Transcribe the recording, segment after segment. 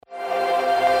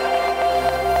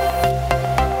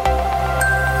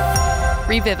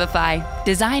Revivify,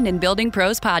 Design and Building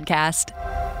Pros Podcast.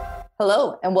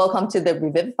 Hello, and welcome to the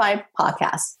Revivify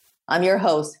Podcast. I'm your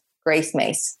host, Grace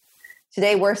Mace.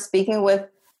 Today, we're speaking with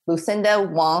Lucinda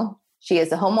Wong. She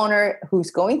is a homeowner who's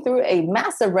going through a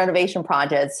massive renovation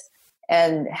project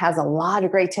and has a lot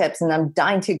of great tips, and I'm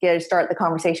dying to start the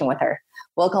conversation with her.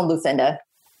 Welcome, Lucinda.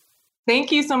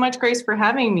 Thank you so much, Grace, for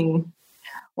having me.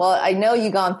 Well, I know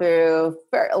you've gone through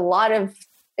a lot of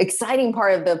exciting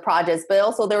part of the projects, but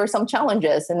also there were some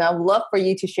challenges, and I'd love for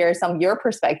you to share some of your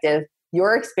perspective,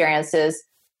 your experiences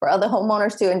for other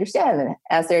homeowners to understand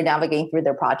as they're navigating through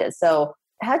their projects. So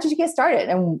how did you get started?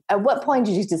 And at what point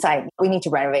did you decide we need to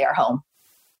renovate our home?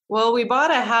 Well, we bought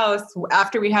a house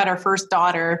after we had our first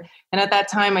daughter. And at that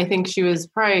time, I think she was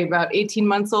probably about 18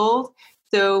 months old.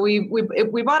 So we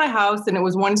bought a house and it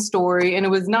was one story and it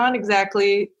was not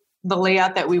exactly the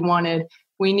layout that we wanted.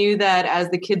 We knew that as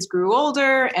the kids grew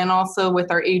older and also with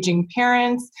our aging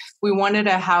parents, we wanted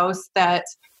a house that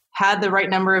had the right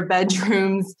number of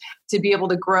bedrooms to be able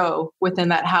to grow within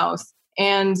that house.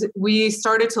 And we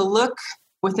started to look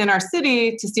within our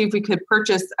city to see if we could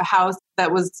purchase a house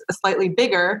that was slightly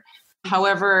bigger.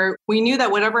 However, we knew that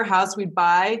whatever house we'd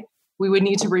buy, we would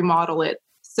need to remodel it.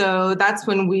 So that's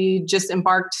when we just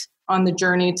embarked on the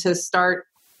journey to start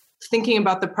thinking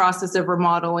about the process of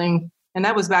remodeling. And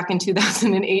that was back in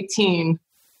 2018.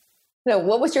 So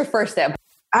what was your first step?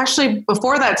 Actually,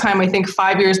 before that time, I think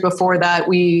 5 years before that,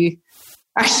 we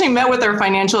actually met with our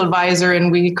financial advisor and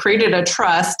we created a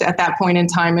trust at that point in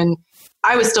time. And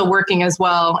I was still working as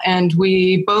well. And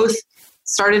we both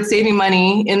started saving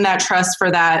money in that trust for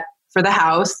the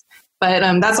house.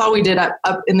 But that's all we did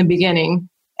up in the beginning.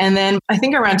 And then I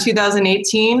think around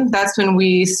 2018, that's when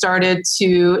we started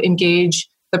to engage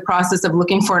the process of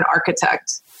looking for an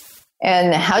architect.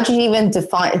 And how did you even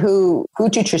define who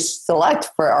to select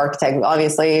for architect?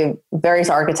 Obviously, various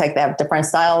architects have different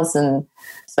styles and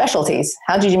specialties.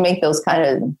 How did you make those kind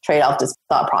of trade-off this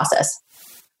thought process?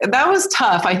 That was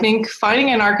tough. I think finding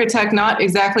an architect, not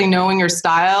exactly knowing your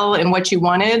style and what you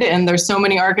wanted, and there's so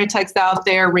many architects out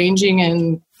there ranging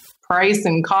in price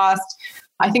and cost.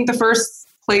 I think the first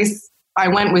place I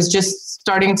went was just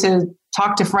starting to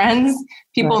talk to friends,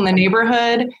 people in the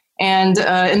neighborhood. And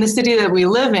in the city that we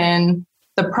live in,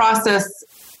 the process,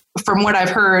 from what I've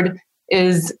heard,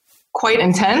 is quite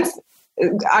intense.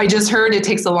 I just heard it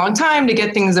takes a long time to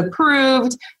get things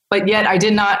approved, but yet I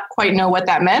did not quite know what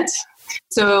that meant.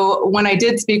 So when I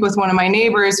did speak with one of my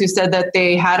neighbors who said that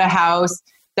they had a house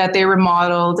that they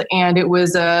remodeled and it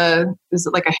was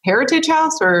like a heritage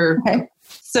house or... Okay.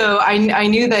 So I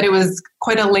knew that it was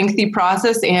quite a lengthy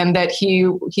process and that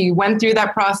he went through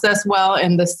that process well,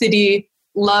 and the city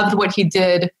loved what he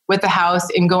did with the house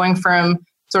in going from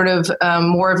sort of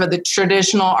more of the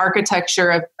traditional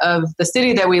architecture of the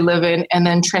city that we live in and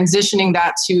then transitioning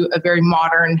that to a very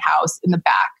modern house in the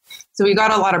back. So we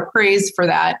got a lot of praise for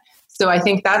that. So I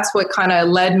think that's what kind of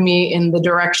led me in the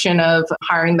direction of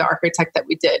hiring the architect that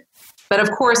we did. But of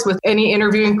course, with any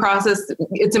interviewing process,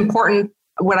 it's important.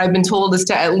 What I've been told is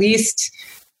to at least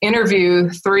interview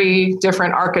 3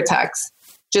 different architects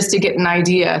just to get an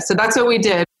idea. So that's what we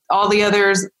did. All the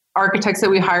other architects that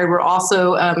we hired were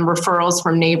also referrals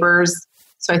from neighbors.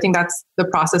 So I think that's the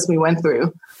process we went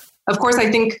through. Of course,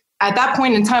 I think at that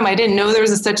point in time, I didn't know there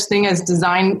was a such thing as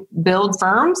design build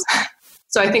firms.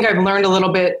 So I think I've learned a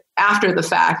little bit after the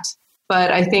fact.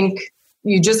 But I think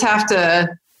you just have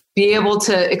to be able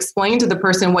to explain to the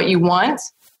person what you want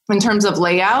in terms of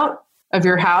layout of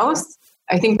your house.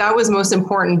 I think that was most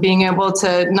important, being able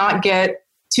to not get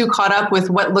too caught up with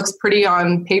what looks pretty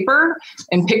on paper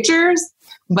and pictures,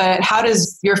 but how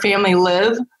does your family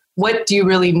live? What do you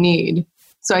really need?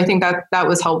 So I think that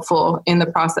was helpful in the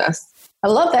process. I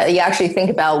love that you actually think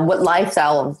about what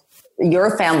lifestyle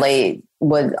your family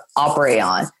would operate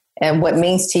on and what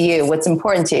means to you, what's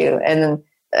important to you. And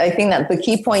I think that the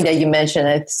key point that you mentioned,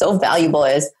 it's so valuable,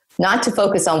 is not to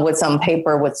focus on what's on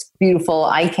paper, what's beautiful,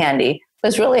 eye candy, but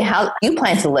it's really how you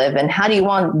plan to live and how do you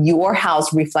want your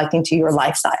house reflecting to your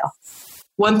lifestyle.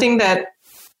 One thing that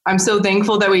I'm so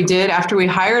thankful that we did after we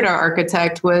hired our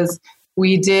architect was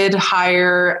we did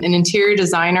hire an interior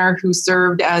designer who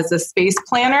served as a space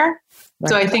planner. Right.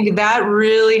 So I think that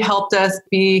really helped us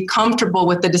be comfortable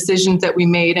with the decisions that we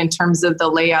made in terms of the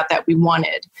layout that we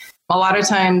wanted. A lot of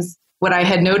times what I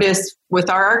had noticed with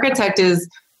our architect is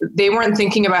they weren't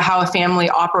thinking about how a family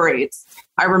operates.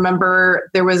 I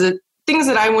remember there was things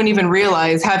that I wouldn't even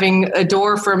realize, having a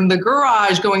door from the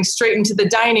garage going straight into the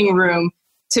dining room.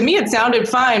 To me, it sounded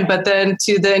fine, but then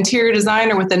to the interior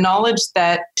designer, with the knowledge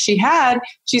that she had,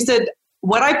 she said,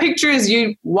 what I picture is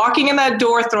you walking in that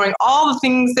door, throwing all the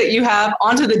things that you have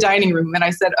onto the dining room. And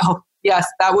I said, oh, yes,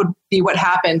 that would be what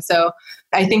happened. So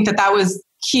I think that was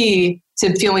key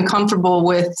to feeling comfortable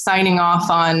with signing off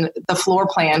on the floor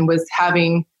plan, was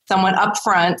having someone up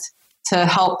front to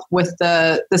help with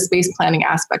the space planning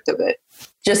aspect of it.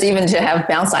 Just even to have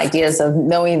bounce ideas of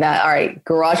knowing that, all right,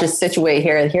 garage is situated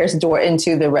here, here's the door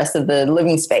into the rest of the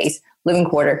living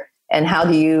quarter. And how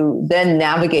do you then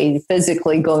navigate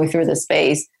physically going through the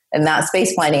space? And that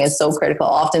space planning is so critical.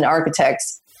 Often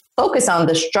architects focus on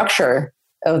the structure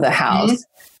of the house.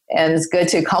 Mm-hmm. And it's good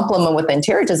to complement with the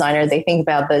interior designer. They think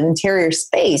about the interior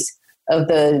space of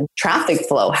the traffic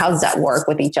flow. How does that work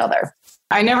with each other?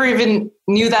 I never even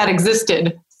knew that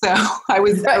existed. So I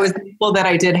was thankful that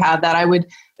I did have that. I would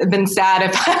have been sad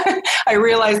if I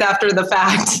realized after the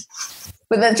fact.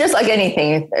 But then just like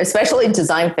anything, especially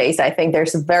design phase, I think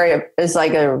it's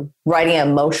like riding an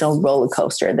emotional roller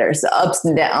coaster. There's the ups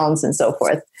and downs and so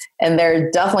forth. And there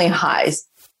are definitely highs.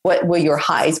 What were your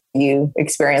highs you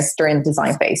experienced during the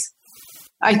design phase?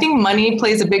 I think money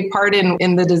plays a big part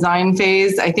in the design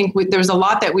phase. I think there's a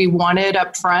lot that we wanted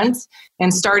up front.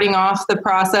 And starting off the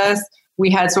process, we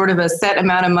had sort of a set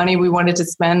amount of money we wanted to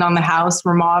spend on the house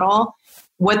remodel.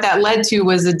 What that led to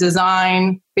was a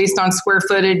design based on square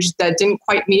footage that didn't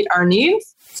quite meet our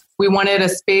needs. We wanted a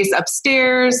space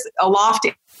upstairs, a loft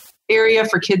area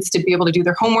for kids to be able to do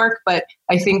their homework. But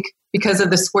I think because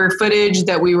of the square footage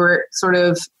that we were sort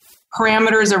of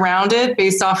parameters around it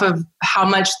based off of how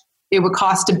much it would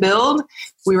cost to build,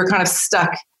 we were kind of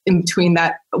stuck in between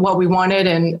that, what we wanted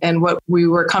and what we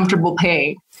were comfortable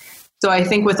paying. So I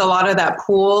think with a lot of that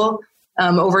pool,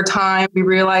 over time, we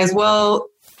realized, well,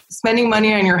 spending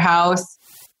money on your house,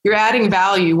 you're adding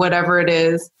value, whatever it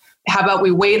is. How about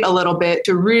we wait a little bit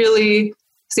to really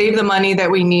save the money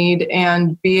that we need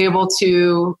and be able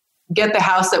to get the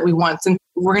house that we want? Since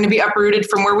we're going to be uprooted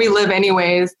from where we live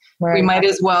anyways, right. We might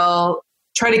as well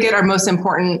try to get our most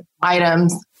important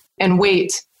items and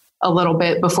wait a little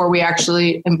bit before we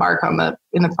actually embark in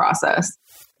the process.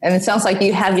 And it sounds like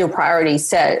you have your priorities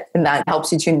set, and that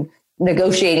helps you to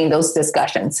negotiating those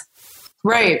discussions.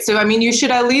 Right. So, I mean, you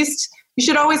should always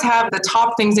have the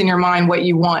top things in your mind, what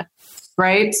you want.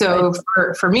 Right. So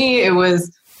for me, it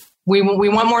was, we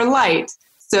want more light.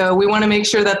 So we want to make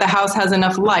sure that the house has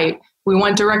enough light. We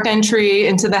want direct entry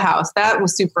into the house. That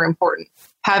was super important.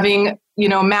 Having,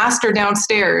 master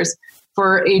downstairs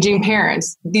for aging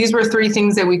parents. These were 3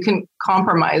 things that we couldn't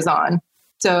compromise on.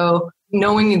 So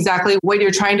knowing exactly what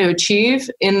you're trying to achieve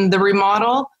in the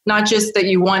remodel, not just that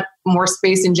you want more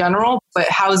space in general, but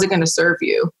how is it going to serve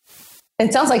you?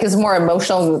 It sounds like it's more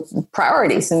emotional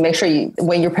priorities, and make sure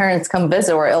when your parents come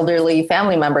visit or elderly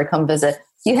family member come visit,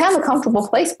 you have a comfortable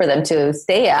place for them to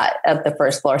stay at the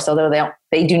first floor, so that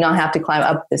they do not have to climb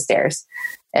up the stairs,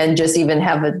 and just even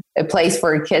have a place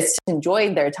for kids to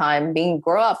enjoy their time,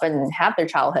 grow up and have their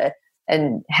childhood,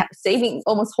 and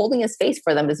almost holding a space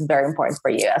for them is very important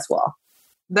for you as well.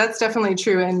 That's definitely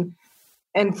true.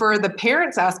 And for the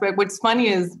parents aspect, what's funny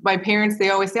is my parents, they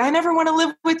always say, I never want to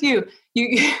live with you.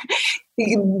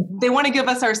 They want to give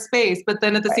us our space, but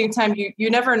then at the same time, you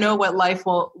never know what life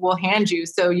will hand you.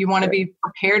 So you want to be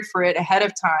prepared for it ahead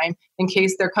of time in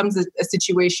case there comes a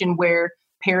situation where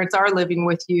parents are living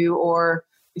with you, or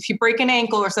if you break an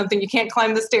ankle or something, you can't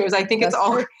climb the stairs. I think it's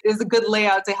a good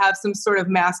layout to have some sort of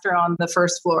master on the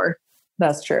first floor.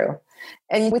 That's true.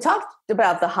 And we talked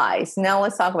about the highs. Now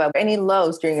let's talk about any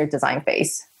lows during your design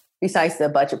phase, besides the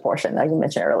budget portion that you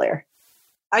mentioned earlier.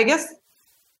 I guess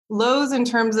lows in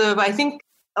terms of, I think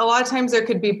a lot of times there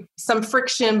could be some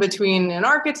friction between an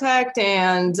architect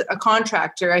and a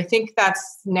contractor. I think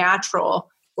that's natural,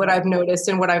 what I've noticed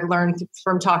and what I've learned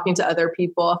from talking to other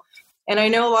people. And I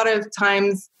know a lot of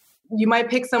times you might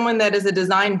pick someone that is a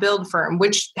design build firm,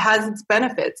 which has its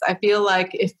benefits. I feel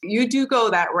like if you do go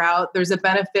that route, there's a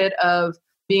benefit of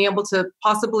being able to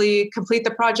possibly complete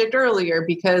the project earlier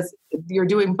because you're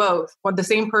doing both. Well, the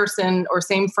same person or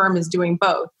same firm is doing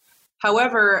both.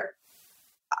 However,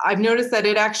 I've noticed that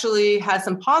it actually has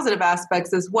some positive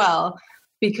aspects as well,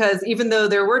 because even though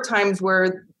there were times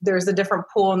where there's a different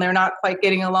pool and they're not quite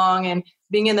getting along and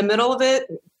being in the middle of it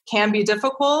can be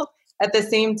difficult, at the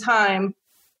same time,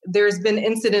 there's been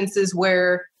incidences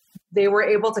where they were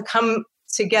able to come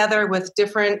together with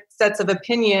different sets of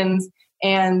opinions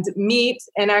and meet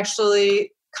and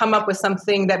actually come up with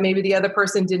something that maybe the other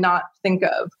person did not think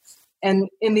of. And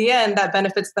in the end, that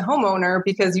benefits the homeowner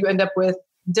because you end up with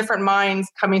different minds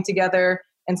coming together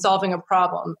and solving a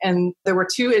problem. And there were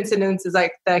 2 incidences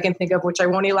that I can think of, which I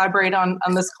won't elaborate on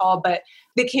this call, but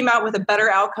they came out with a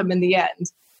better outcome in the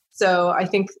end. So I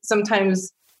think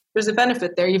sometimes there's a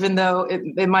benefit there, even though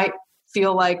it might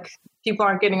feel like people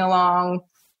aren't getting along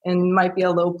and might be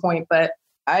a low point. But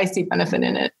I see benefit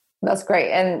in it. That's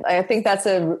great. And I think that's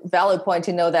a valid point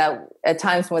to know that at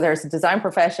times when there's a design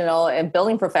professional and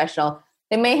building professional,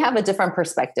 they may have a different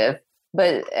perspective.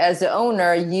 But as the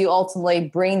owner, you ultimately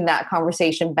bring that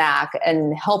conversation back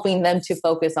and helping them to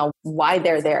focus on why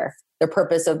they're there, the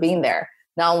purpose of being there.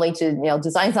 Not only to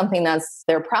design something that's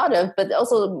they're proud of, but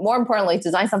also more importantly,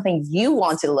 design something you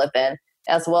want to live in,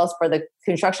 as well as for the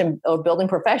construction or building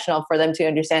professional, for them to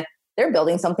understand they're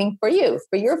building something for you,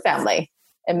 for your family,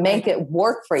 and make it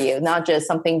work for you, not just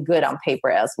something good on paper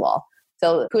as well.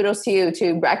 So kudos to you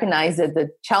to recognize that the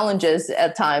challenges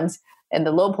at times and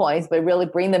the low points, but really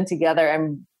bring them together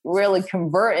and really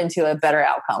convert into a better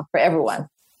outcome for everyone.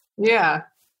 Yeah,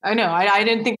 I know. I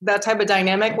didn't think that type of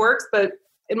dynamic works, but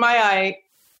in my eye,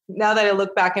 now that I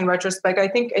look back in retrospect, I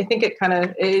think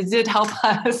it did help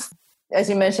us. As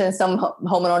you mentioned, some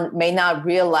homeowners may not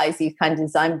realize these kind of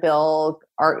design, build,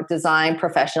 art design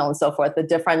professional and so forth, the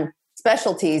different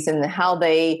specialties and how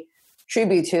they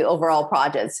contribute to overall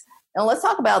projects. And let's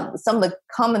talk about some of the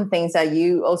common things that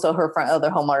you also heard from other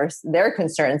homeowners, their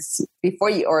concerns before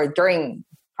you or during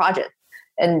project.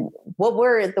 And what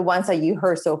were the ones that you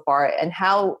heard so far, and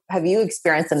how have you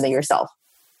experienced them yourself?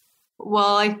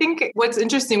 Well, I think what's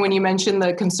interesting when you mention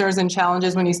the concerns and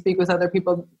challenges when you speak with other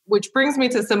people, which brings me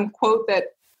to some quote that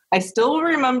I still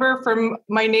remember from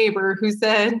my neighbor who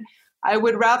said, "I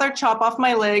would rather chop off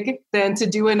my leg than to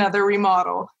do another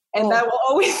remodel." And that will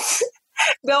always,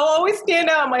 they'll always stand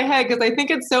out in my head because I think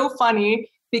it's so funny,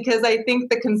 because I think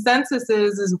the consensus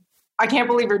is I can't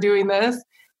believe you're doing this.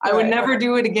 I would never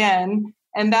do it again.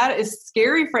 And that is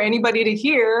scary for anybody to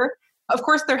hear. Of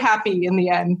course, they're happy in the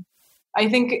end. I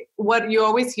think what you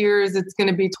always hear is it's going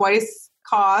to be twice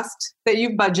cost that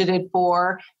you've budgeted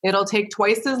for. It'll take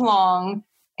twice as long.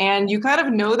 And you kind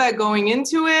of know that going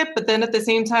into it. But then at the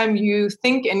same time, you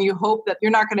think and you hope that you're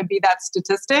not going to be that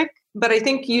statistic. But I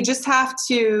think you just have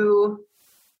to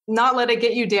not let it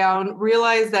get you down.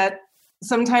 Realize that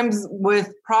sometimes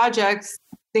with projects,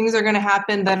 things are going to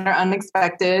happen that are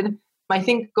unexpected. I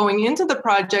think going into the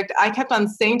project, I kept on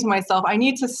saying to myself, I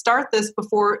need to start this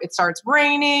before it starts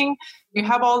raining. You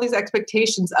have all these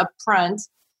expectations up front.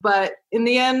 But in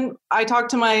the end, I talked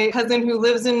to my cousin who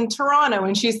lives in Toronto,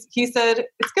 and he said,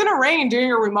 it's going to rain during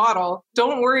your remodel.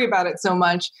 Don't worry about it so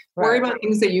much. Right. Worry about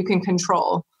things that you can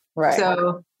control. Right.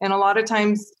 So, and a lot of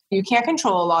times you can't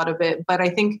control a lot of it, but I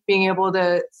think being able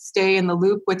to stay in the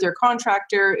loop with your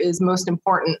contractor is most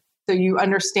important. So you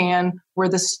understand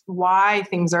why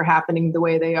things are happening the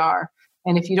way they are.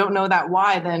 And if you don't know that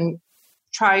why, then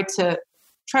try to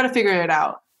figure it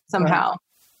out somehow.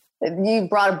 Right. You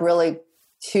brought up really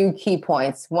two key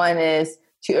points. One is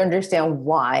to understand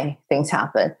why things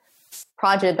happen.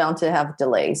 Project bound to have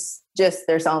delays. Just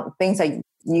there's some things that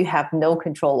you have no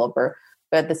control over.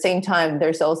 But at the same time,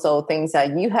 there's also things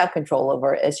that you have control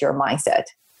over as your mindset,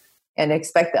 and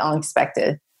expect the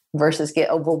unexpected versus get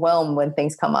overwhelmed when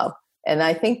things come up. And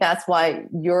I think that's why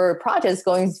your project is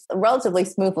going relatively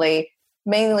smoothly,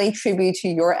 mainly tribute to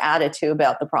your attitude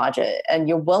about the project and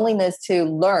your willingness to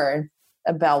learn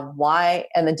about why,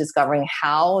 and then discovering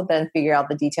how, then figure out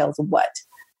the details of what.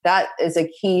 That is a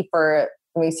key for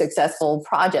successful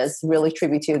projects, really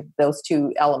tribute to those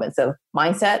two elements of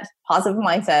mindset, positive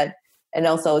mindset, and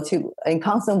also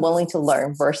constant willing to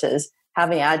learn versus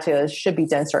having attitude should be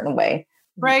done a certain way.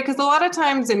 Right, because a lot of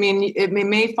times, it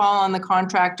may fall on the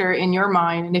contractor in your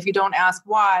mind. And if you don't ask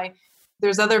why,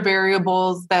 there's other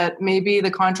variables that maybe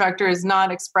the contractor is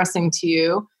not expressing to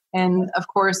you. And of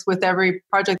course, with every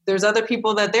project, there's other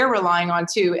people that they're relying on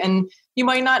too. And you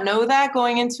might not know that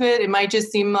going into it. It might just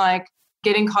seem like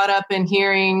getting caught up in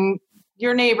hearing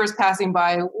your neighbors passing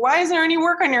by. Why isn't there any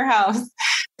work on your house?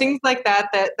 Things like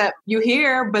that you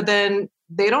hear, but then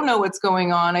they don't know what's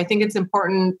going on. I think it's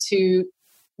important to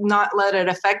not let it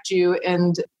affect you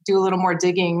and do a little more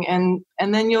digging, and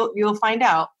then you'll find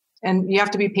out. And you have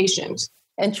to be patient.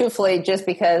 And truthfully, just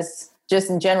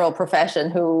in general profession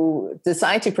who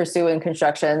decide to pursue in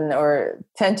construction or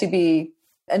tend to be,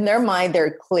 in their mind,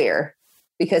 they're clear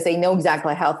because they know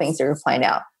exactly how things are playing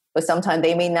out. But sometimes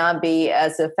they may not be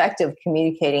as effective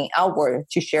communicating outward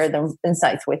to share their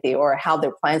insights with you or how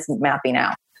their plans are mapping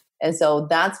out. And so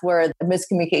that's where the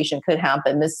miscommunication could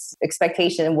happen.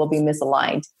 Expectation will be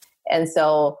misaligned. And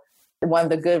so one of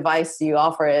the good advice you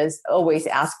offer is always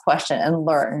ask questions and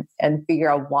learn and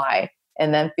figure out why,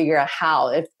 and then figure out how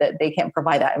if they can't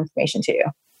provide that information to you.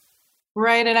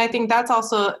 Right. And I think that's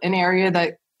also an area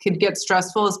that could get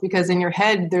stressful, is because in your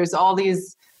head, there's all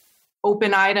these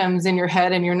open items in your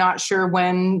head and you're not sure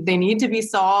when they need to be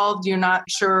solved. You're not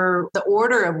sure the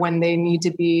order of when they need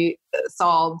to be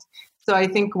solved. So I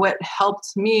think what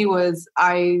helped me was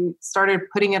I started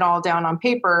putting it all down on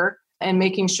paper and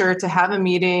making sure to have a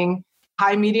meeting,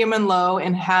 high, medium, and low,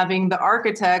 and having the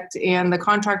architect and the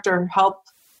contractor help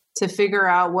to figure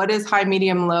out what is high,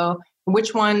 medium, low,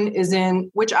 which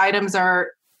items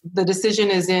are, the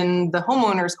decision is in the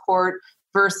homeowner's court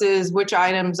versus which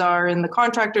items are in the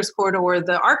contractor's court or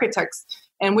the architect's,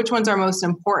 and which ones are most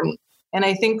important. And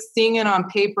I think seeing it on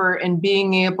paper and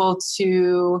being able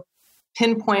to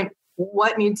pinpoint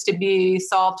what needs to be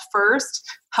solved first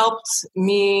helped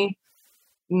me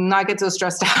not get so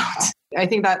stressed out. I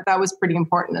think that was pretty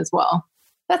important as well.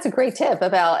 That's a great tip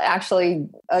about actually,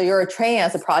 you're trained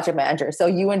as a project manager. So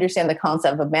you understand the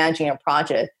concept of managing a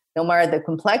project. No matter the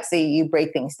complexity, you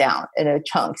break things down into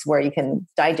chunks where you can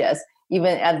digest.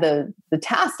 Even at the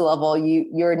task level,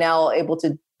 you're now able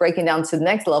to break it down to the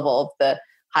next level of the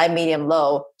high, medium,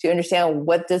 low to understand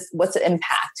what's the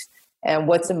impact and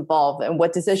what's involved and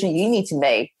what decision you need to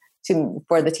make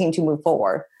for the team to move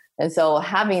forward. And so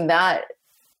having that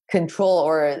control,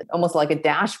 or almost like a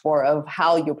dashboard of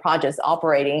how your project is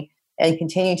operating and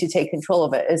continue to take control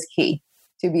of it, is key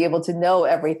to be able to know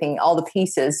everything, all the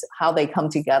pieces, how they come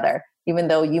together. Even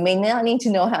though you may not need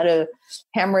to know how to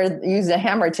use a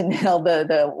hammer to nail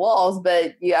the walls,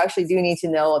 but you actually do need to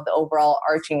know the overall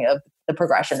arching of the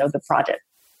progression of the project.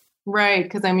 Right.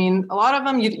 Because I mean, a lot of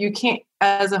them, you can't,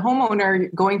 as a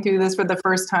homeowner going through this for the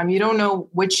first time, you don't know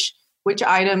which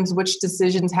items, which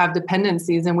decisions have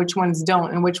dependencies and which ones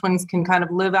don't, and which ones can kind of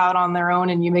live out on their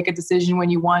own and you make a decision when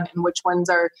you want, and which ones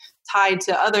are tied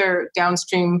to other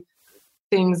downstream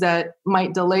things that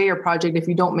might delay your project if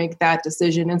you don't make that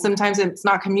decision. And sometimes it's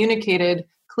not communicated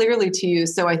clearly to you.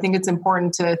 So I think it's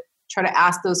important to try to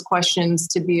ask those questions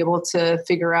to be able to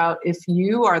figure out if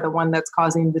you are the one that's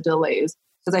causing the delays.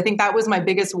 Because I think that was my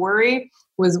biggest worry,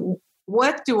 was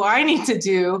what do I need to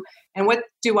do and what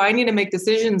do I need to make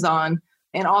decisions on?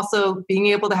 And also being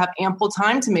able to have ample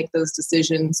time to make those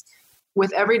decisions.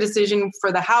 With every decision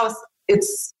for the house,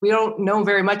 we don't know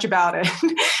very much about it.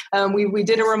 We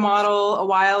did a remodel a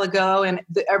while ago and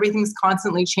everything's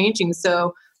constantly changing.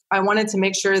 So I wanted to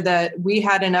make sure that we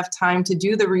had enough time to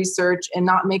do the research and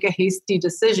not make a hasty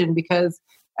decision, because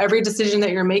every decision that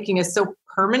you're making is so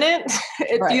permanent,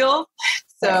 it feels.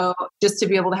 So just to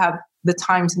be able to have the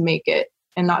time to make it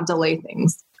and not delay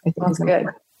things, I think is good.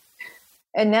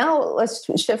 And now let's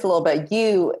shift a little bit.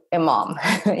 You and mom,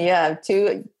 you have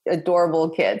two adorable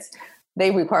kids.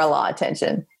 They require a lot of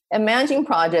attention. And managing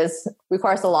projects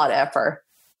requires a lot of effort.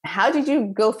 How did you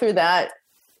go through that,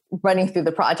 running through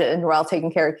the project and while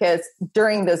taking care of kids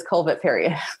during this COVID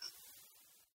period?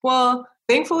 Well,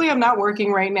 thankfully, I'm not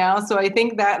working right now, so I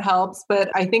think that helps.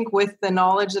 But I think with the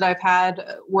knowledge that I've had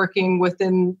working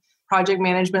within project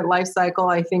management lifecycle,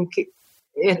 I think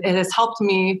it has helped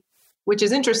me, which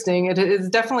is interesting. It has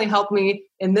definitely helped me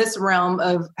in this realm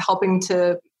of helping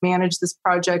to manage this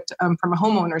project from a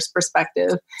homeowner's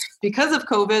perspective. Because of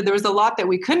COVID, there was a lot that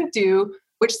we couldn't do,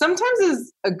 which sometimes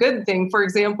is a good thing. For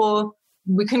example,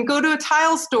 we can go to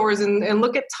tile stores and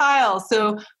look at tiles.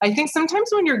 So I think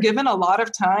sometimes when you're given a lot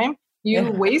of time,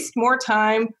 you waste more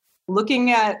time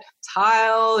looking at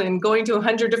tile and going to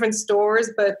 100 different stores.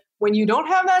 But when you don't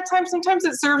have that time, sometimes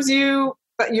it serves you,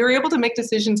 but you're able to make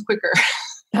decisions quicker.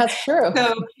 That's true.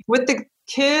 So with the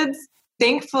kids,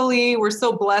 thankfully, we're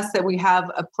so blessed that we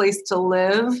have a place to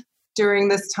live during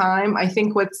this time. I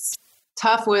think what's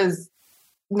tough was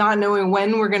not knowing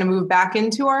when we're going to move back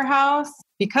into our house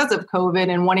because of COVID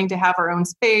and wanting to have our own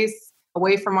space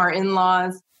away from our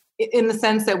in-laws, in the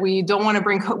sense that we don't want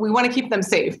to we want to keep them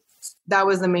safe. That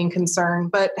was the main concern.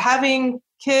 But having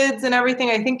kids and everything,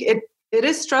 I think it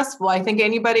is stressful. I think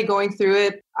anybody going through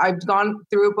it, I've gone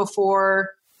through it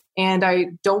before, and I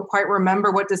don't quite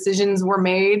remember what decisions were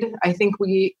made. I think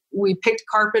we picked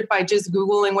carpet by just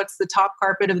Googling what's the top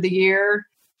carpet of the year.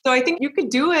 So I think you could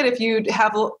do it if you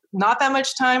have not that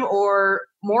much time or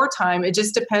more time. It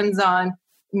just depends on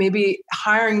maybe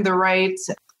hiring the right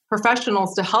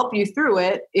professionals to help you through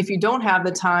it if you don't have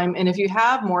the time. And if you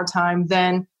have more time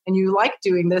then, and you like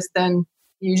doing this, then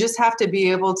you just have to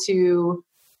be able to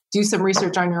do some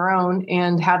research on your own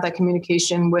and have that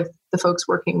communication with the folks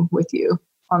working with you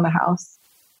on the house.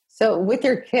 So with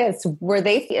your kids, were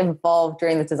they involved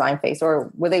during the design phase,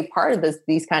 or were they part of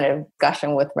these kind of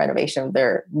discussion with renovation of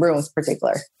their rooms in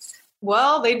particular?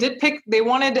 Well, they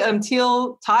wanted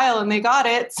teal tile and they got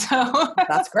it. So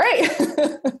that's great.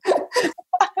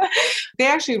 They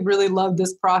actually really love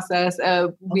this process.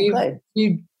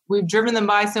 We've driven them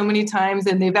by so many times,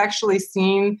 and they've actually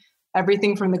seen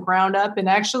everything from the ground up and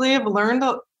actually have learned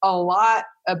a lot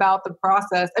about the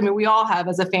process. I mean, we all have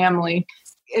as a family.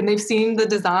 and they've seen the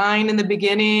design in the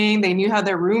beginning. They knew how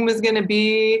their room was going to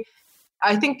be.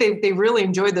 I think they really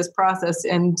enjoyed this process,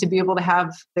 and to be able to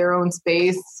have their own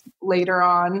space later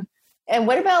on. And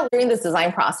what about during this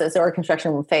design process or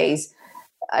construction phase?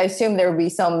 I assume there would be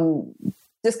some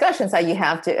discussions that you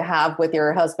have to have with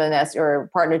your husband as your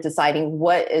partner, deciding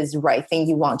what is the right thing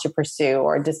you want to pursue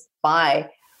or just buy.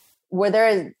 Were there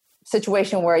a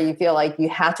situation where you feel like you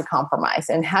had to compromise,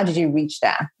 and how did you reach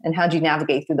that? And how did you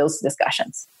navigate through those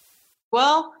discussions?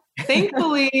 Well,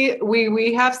 thankfully,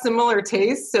 we have similar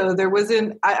tastes. So there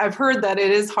wasn't, I've heard that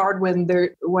it is hard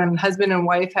when husband and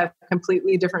wife have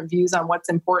completely different views on what's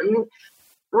important.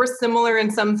 We're similar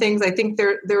in some things. I think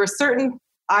there are certain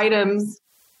items,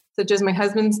 such as my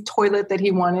husband's toilet that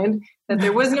he wanted, that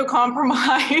there was no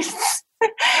compromise.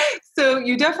 So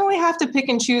you definitely have to pick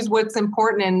and choose what's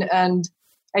important. And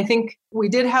I think we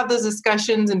did have those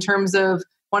discussions in terms of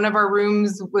one of our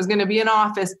rooms was going to be an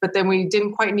office, but then we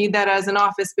didn't quite need that as an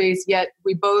office space yet.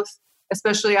 We both,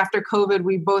 especially after COVID,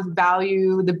 we both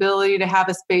value the ability to have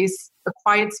a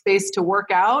quiet space to work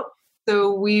out.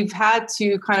 So we've had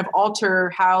to kind of alter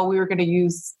how we were going to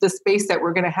use the space that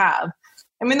we're going to have.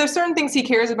 I mean, there's certain things he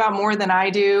cares about more than I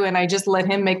do, and I just let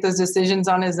him make those decisions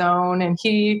on his own. And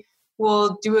he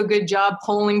will do a good job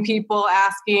polling people,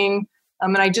 asking,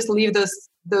 and I just leave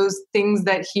those things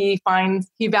that he finds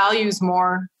he values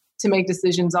more to make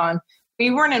decisions on. We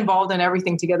weren't involved in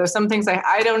everything together. Some things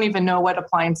I don't even know what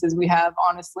appliances we have,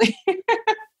 honestly.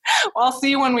 I'll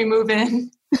see when we move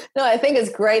in. No, I think it's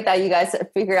great that you guys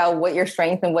figure out what your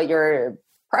strength and what your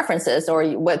preferences or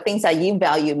what things that you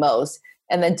value most,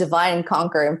 and then divide and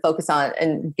conquer and focus on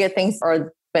and get things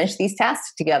or bench these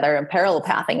tasks together and parallel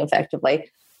pathing effectively.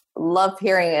 Love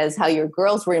hearing is how your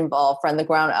girls were involved from the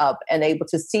ground up and able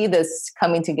to see this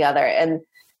coming together. And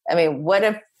I mean, what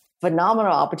a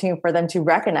phenomenal opportunity for them to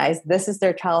recognize this is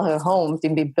their childhood home to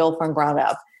be built from ground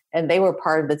up. And they were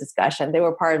part of the discussion. They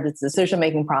were part of the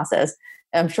decision-making process.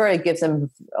 And I'm sure it gives them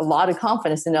a lot of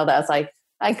confidence to know that it's like,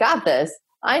 I got this.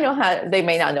 I know how. They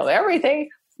may not know everything,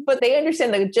 but they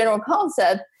understand the general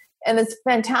concept. And it's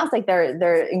fantastic.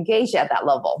 They're engaged at that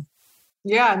level.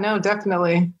 Yeah, no,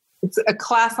 definitely. It's a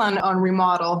class on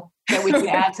remodel that we can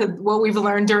add to what we've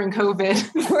learned during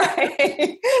COVID.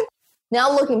 Right.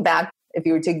 Now, looking back, if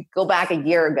you were to go back a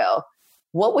year ago,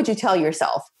 what would you tell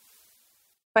yourself?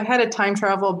 If I had a time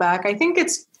travel back, I think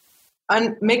it's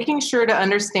making sure to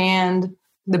understand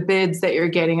the bids that you're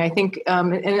getting. I think,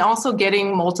 and also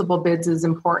getting multiple bids is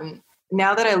important.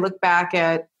 Now that I look back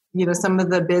at, some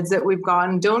of the bids that we've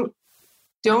gotten,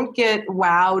 don't get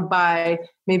wowed by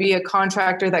maybe a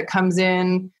contractor that comes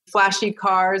in, flashy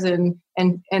cars and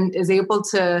is able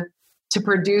to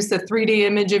produce a 3D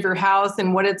image of your house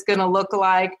and what it's going to look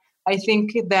like. I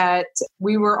think that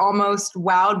we were almost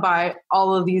wowed by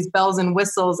all of these bells and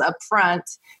whistles up front.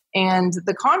 And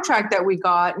the contract that we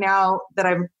got, now that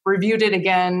I've reviewed it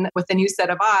again with a new set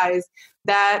of eyes,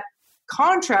 that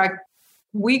contract,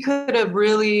 we could have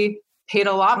really paid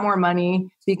a lot more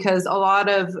money because a lot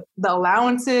of the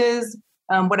allowances,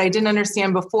 what I didn't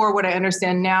understand before, what I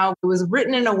understand now, it was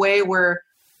written in a way where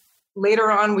later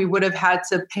on we would have had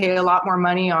to pay a lot more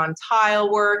money on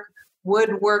tile work,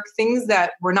 woodwork, things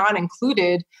that were not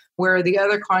included, where the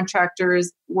other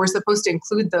contractors were supposed to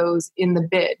include those in the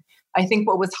bid. I think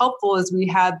what was helpful is we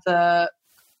had the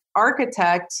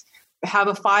architect have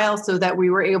a file so that we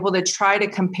were able to try to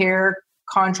compare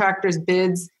contractors'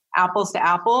 bids apples to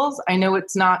apples. I know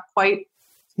it's not quite,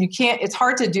 it's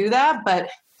hard to do that, but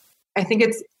I think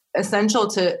it's essential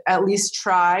to at least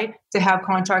try to have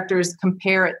contractors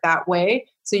compare it that way.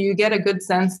 So you get a good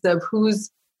sense of who's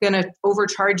going to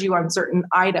overcharge you on certain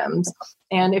items.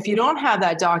 And if you don't have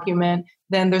that document,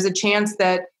 then there's a chance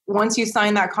that once you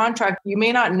sign that contract, you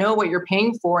may not know what you're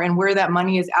paying for and where that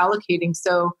money is allocating.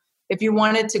 So if you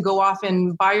wanted to go off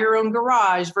and buy your own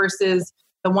garage versus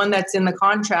the one that's in the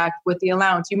contract with the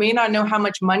allowance, you may not know how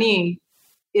much money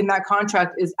in that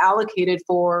contract is allocated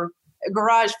for a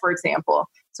garage, for example.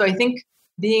 So I think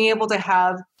being able to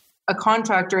have a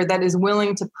contractor that is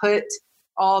willing to put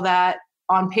all that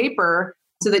on paper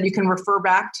so that you can refer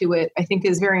back to it, I think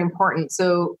is very important.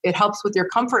 So it helps with your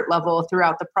comfort level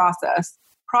throughout the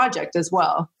project as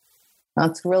well.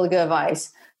 That's really good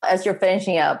advice. As you're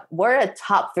finishing up, what are the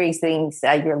top 3 things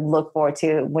that you look forward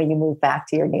to when you move back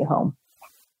to your new home?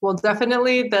 Well,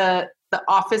 definitely the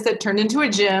office that turned into a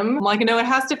gym. Like, it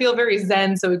has to feel very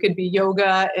zen, so it could be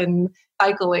yoga and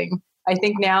cycling. I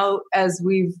think now as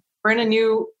we're in a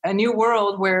new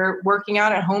world where working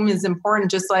out at home is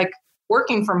important, just like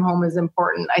working from home is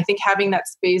important. I think having that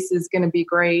space is going to be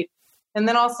great. And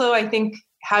then also I think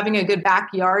having a good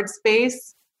backyard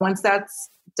space, once that's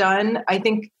done. I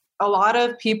think a lot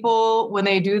of people, when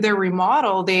they do their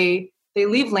remodel, they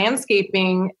leave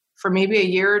landscaping for maybe a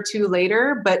year or two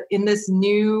later. But in this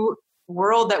new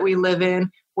world that we live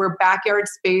in, where backyard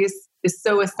space is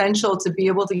so essential to be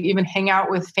able to even hang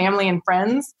out with family and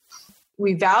friends,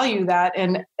 we value that.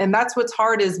 And that's what's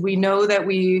hard, is we know that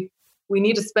we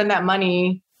need to spend that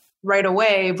money right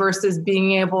away versus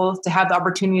being able to have the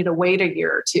opportunity to wait a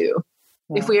year or two,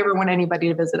 if we ever want anybody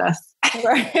to visit us.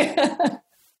 Right.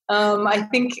 I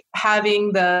think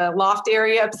having the loft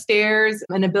area upstairs,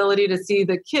 an ability to see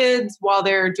the kids while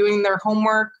they're doing their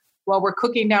homework, while we're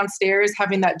cooking downstairs,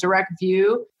 having that direct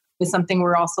view is something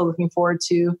we're also looking forward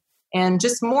to. And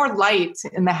just more light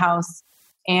in the house,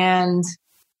 and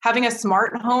having a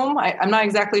smart home. I'm not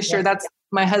exactly sure. That's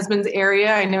my husband's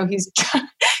area. I know he's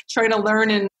trying to learn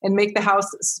and make the house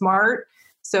smart.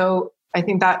 So I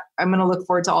think that I'm going to look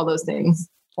forward to all those things.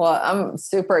 Well, I'm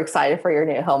super excited for your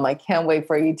new home. I can't wait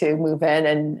for you to move in,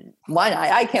 and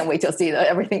I can't wait to see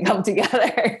everything come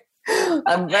together.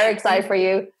 I'm very excited for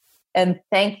you. And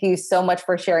thank you so much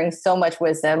for sharing so much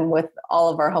wisdom with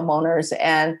all of our homeowners.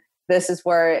 And this is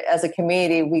where, as a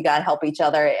community, we got to help each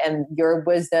other. And your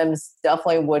wisdoms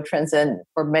definitely would transcend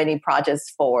for many projects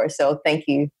forward. So thank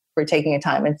you for taking the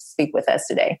time and speak with us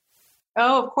today.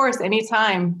 Oh, of course.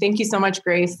 Anytime. Thank you so much,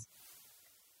 Grace.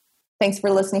 Thanks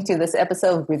for listening to this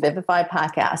episode of Revivify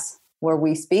Podcast, where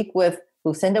we speak with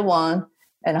Lucinda Wong,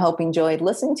 and I hope you enjoyed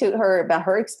listening to her about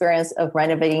her experience of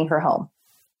renovating her home.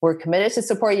 We're committed to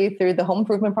support you through the home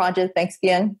improvement project. Thanks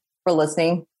again for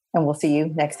listening, and we'll see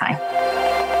you next time.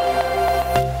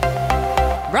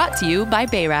 Brought to you by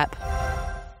BayWrap.